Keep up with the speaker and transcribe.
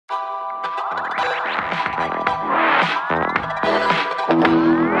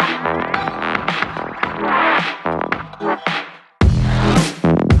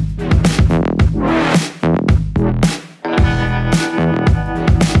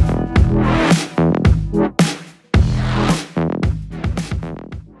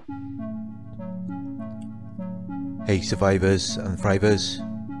Hey survivors and thrivers.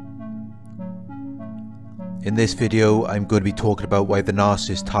 In this video I'm going to be talking about why the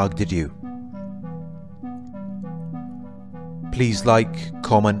narcissist targeted you. Please like,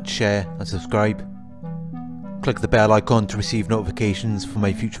 comment, share and subscribe. Click the bell icon to receive notifications for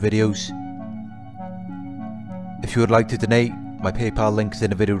my future videos. If you would like to donate, my PayPal link is in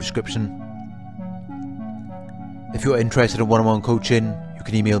the video description. If you are interested in one-on-one coaching, you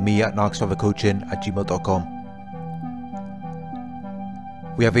can email me at narcsurvivorcoaching@gmail.com.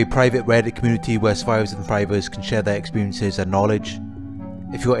 We have a private Reddit community where survivors and thrivers can share their experiences and knowledge.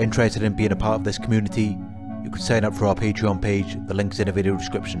 If you are interested in being a part of this community, you can sign up for our Patreon page, the link is in the video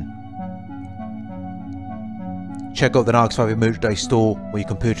description. Check out the Narc Survivor merchandise store where you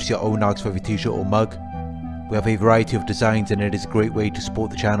can purchase your own Narc Survivor t-shirt or mug. We have a variety of designs and it is a great way to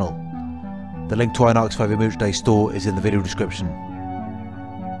support the channel. The link to our Narc Survivor merchandise store is in the video description.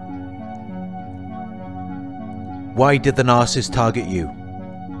 Why did the narcissist target you?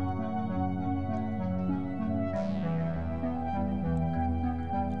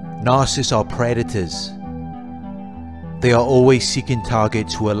 Narcissists are predators. They are always seeking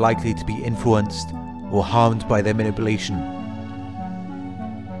targets who are likely to be influenced or harmed by their manipulation.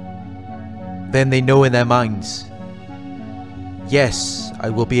 Then they know in their minds, yes, I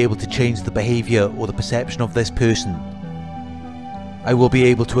will be able to change the behaviour or the perception of this person. I will be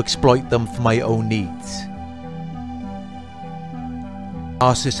able to exploit them for my own needs.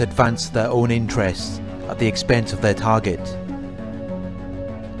 Narcissists advance their own interests at the expense of their target.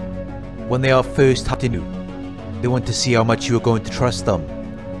 When they are first targeting you, they want to see how much you are going to trust them,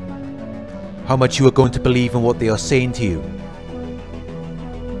 how much you are going to believe in what they are saying to you.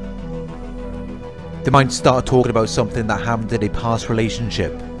 They might start talking about something that happened in a past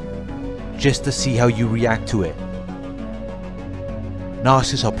relationship, just to see how you react to it.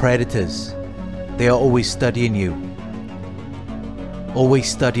 Narcissists are predators. They are always studying you, always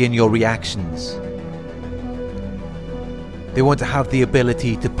studying your reactions. They want to have the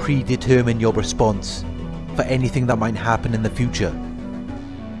ability to predetermine your response for anything that might happen in the future.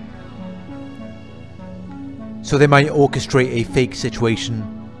 So they might orchestrate a fake situation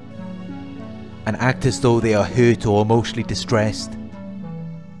and act as though they are hurt or emotionally distressed,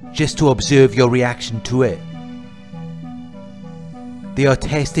 just to observe your reaction to it. They are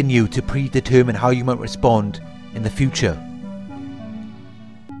testing you to predetermine how you might respond in the future.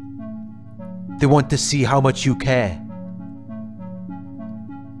 They want to see how much you care.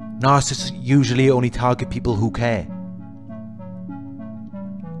 Narcissists usually only target people who care.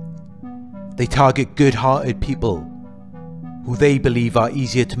 They target good-hearted people who they believe are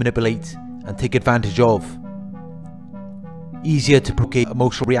easier to manipulate and take advantage of, easier to provoke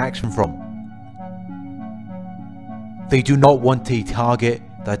emotional reaction from. They do not want a target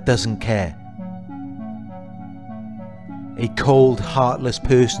that doesn't care. A cold, heartless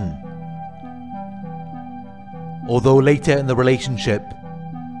person. Although later in the relationship,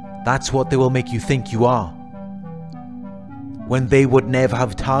 that's what they will make you think you are, when they would never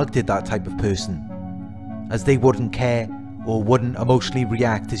have targeted that type of person, as they wouldn't care or wouldn't emotionally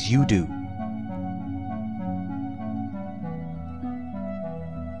react as you do.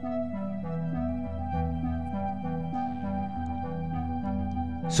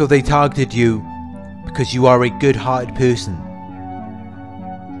 So they targeted you because you are a good-hearted person.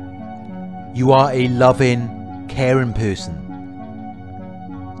 You are a loving, caring person.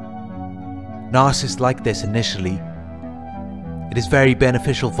 Narcissists like this initially. It is very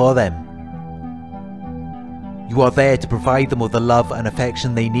beneficial for them. You are there to provide them with the love and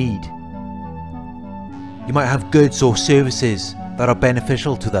affection they need. You might have goods or services that are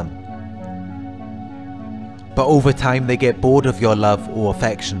beneficial to them. But over time they get bored of your love or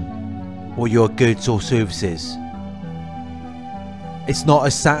affection, or your goods or services. It's not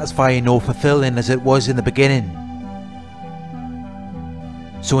as satisfying or fulfilling as it was in the beginning.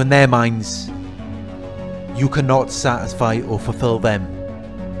 So in their minds, you cannot satisfy or fulfill them.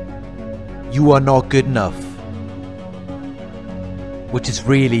 You are not good enough. Which is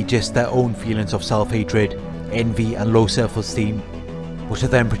really just their own feelings of self-hatred, envy and low self-esteem, which are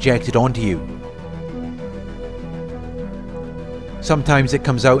then projected onto you. Sometimes it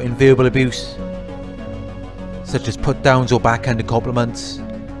comes out in verbal abuse, such as put-downs or backhanded compliments.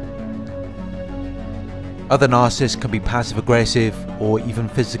 Other narcissists can be passive-aggressive or even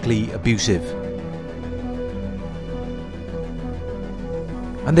physically abusive.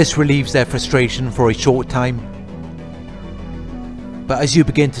 And this relieves their frustration for a short time. But as you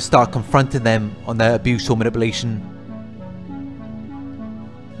begin to start confronting them on their abuse or manipulation,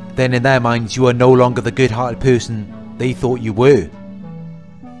 then in their minds you are no longer the good-hearted person they thought you were.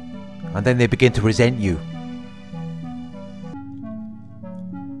 And then they begin to resent you.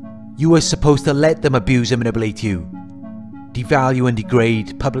 You are supposed to let them abuse and manipulate you, devalue and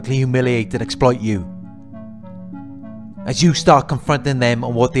degrade, publicly humiliate and exploit you. As you start confronting them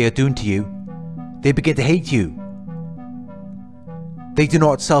on what they are doing to you, they begin to hate you. They do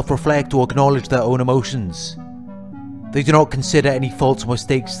not self-reflect or acknowledge their own emotions. They do not consider any faults or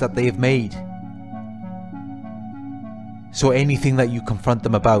mistakes that they have made. So anything that you confront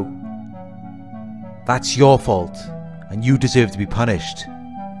them about, that's your fault, and you deserve to be punished.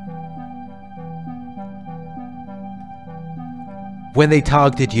 When they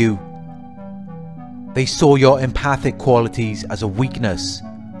targeted you, they saw your empathic qualities as a weakness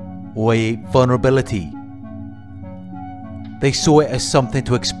or a vulnerability. They saw it as something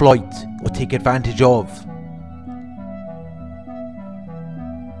to exploit or take advantage of.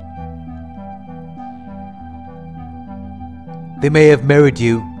 They may have mirrored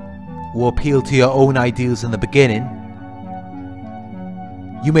you or appealed to your own ideals in the beginning.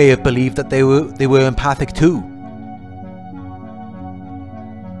 You may have believed that they were empathic too.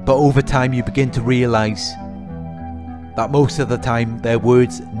 But over time you begin to realize that most of the time their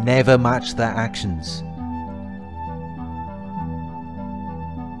words never match their actions.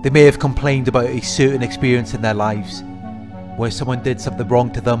 They may have complained about a certain experience in their lives where someone did something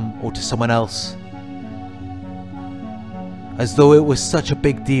wrong to them or to someone else, as though it was such a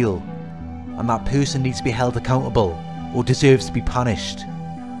big deal and that person needs to be held accountable or deserves to be punished.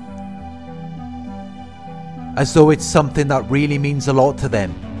 As though it's something that really means a lot to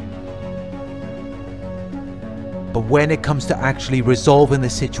them. But when it comes to actually resolving the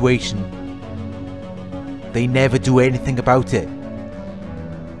situation, they never do anything about it.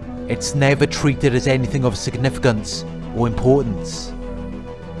 It's never treated as anything of significance or importance.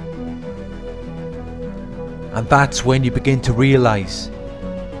 And that's when you begin to realize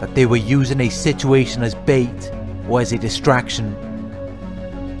that they were using a situation as bait or as a distraction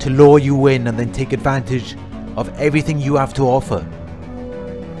to lure you in and then take advantage of everything you have to offer.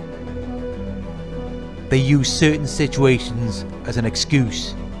 They use certain situations as an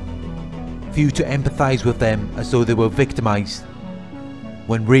excuse for you to empathize with them as though they were victimized,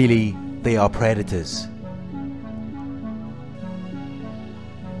 when really they are predators.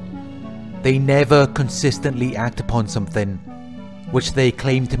 They never consistently act upon something which they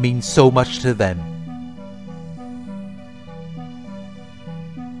claim to mean so much to them.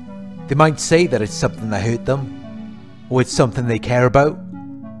 They might say that it's something that hurt them, or it's something they care about,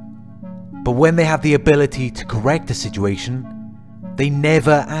 but when they have the ability to correct a situation, they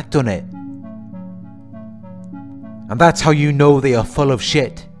never act on it. And that's how you know they are full of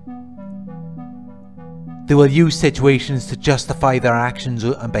shit. They will use situations to justify their actions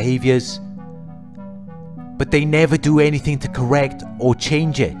and behaviours, but they never do anything to correct or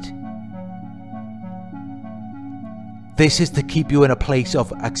change it. This is to keep you in a place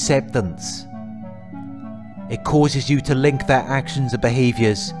of acceptance. It causes you to link their actions and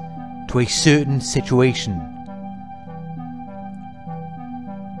behaviours to a certain situation.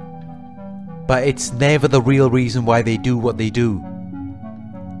 But it's never the real reason why they do what they do.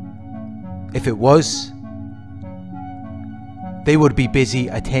 If it was, they would be busy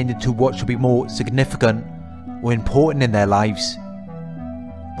attending to what should be more significant or important in their lives,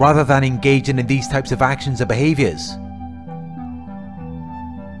 rather than engaging in these types of actions and behaviours.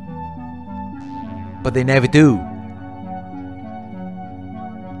 But they never do.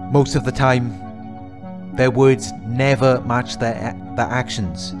 Most of the time, their words never match their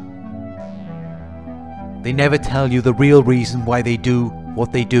actions. They never tell you the real reason why they do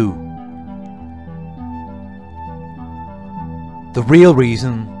what they do. The real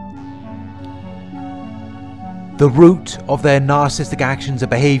reason, the root of their narcissistic actions and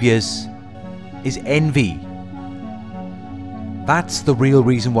behaviours, is envy. That's the real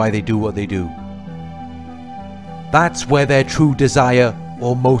reason why they do what they do. That's where their true desire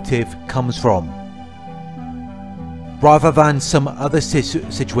or motive comes from, rather than some other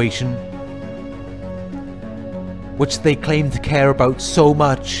situation which they claim to care about so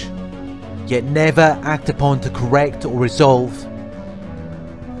much, yet never act upon to correct or resolve.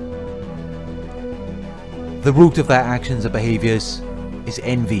 The root of their actions and behaviours is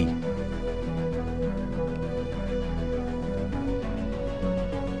envy.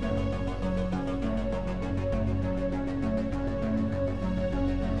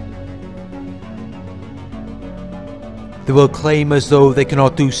 They will claim as though they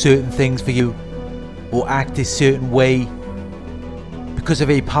cannot do certain things for you or act a certain way because of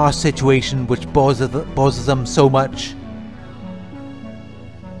a past situation which bothers them so much.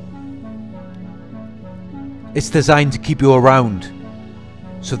 It's designed to keep you around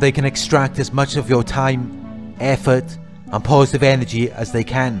so they can extract as much of your time, effort and positive energy as they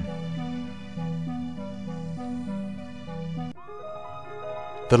can.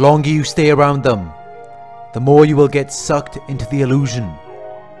 The longer you stay around them, the more you will get sucked into the illusion,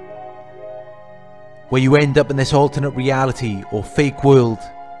 where you end up in this alternate reality or fake world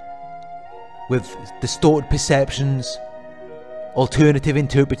with distorted perceptions, alternative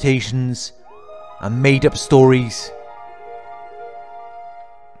interpretations, and made up stories.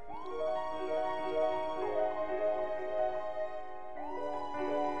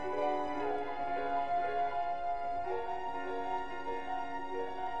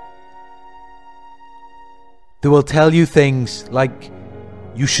 They will tell you things like,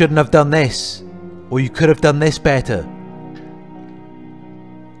 you shouldn't have done this, or you could have done this better.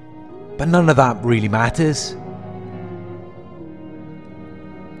 But none of that really matters.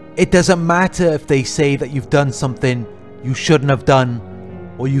 It doesn't matter if they say that you've done something you shouldn't have done,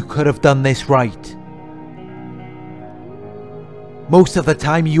 or you could have done this right. Most of the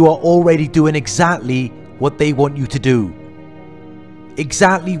time you are already doing exactly what they want you to do.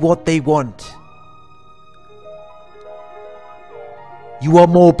 Exactly what they want. You are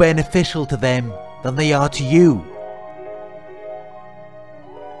more beneficial to them than they are to you.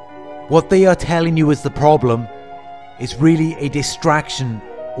 What they are telling you is the problem is really a distraction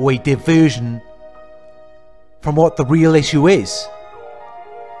or a diversion from what the real issue is.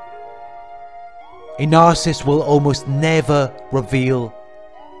 A narcissist will almost never reveal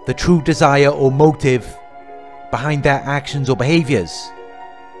the true desire or motive behind their actions or behaviors.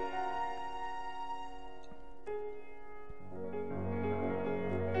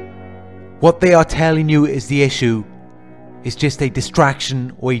 What they are telling you is the issue is just a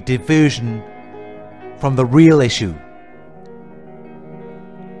distraction or a diversion from the real issue.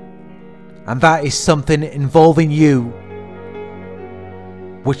 And that is something involving you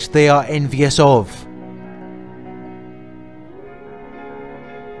which they are envious of.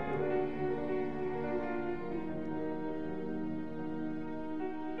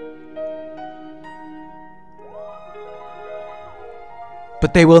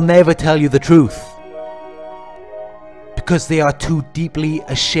 But they will never tell you the truth, because they are too deeply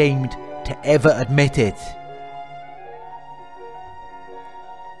ashamed to ever admit it.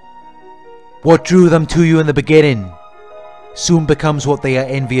 What drew them to you in the beginning soon becomes what they are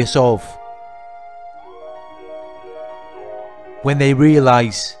envious of, when they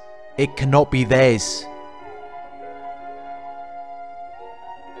realize it cannot be theirs.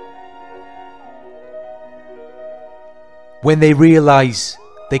 When they realize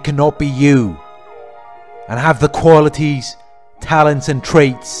they cannot be you and have the qualities, talents and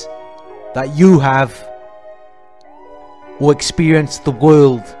traits that you have, or experience the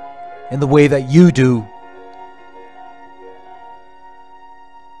world in the way that you do.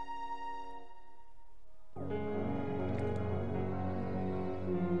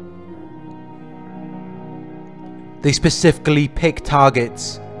 They specifically pick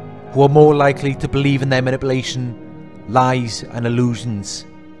targets who are more likely to believe in their manipulation, lies and illusions.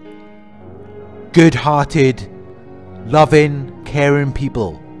 Good-hearted, loving, caring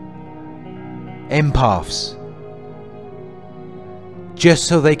people. Empaths. Just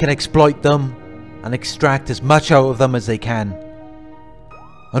so they can exploit them and extract as much out of them as they can.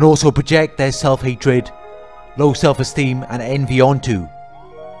 And also project their self-hatred, low self-esteem and envy onto.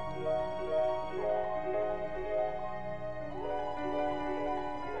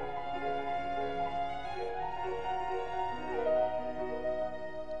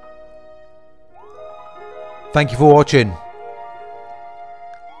 Thank you for watching.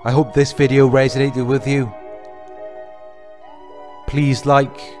 I hope this video resonated with you. Please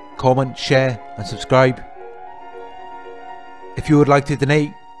like, comment, share and subscribe. If you would like to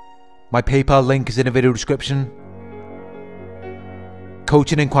donate, my PayPal link is in the video description.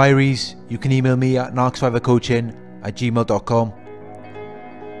 Coaching inquiries, you can email me at narcsurvivorcoaching@gmail.com.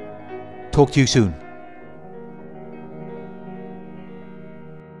 Talk to you soon.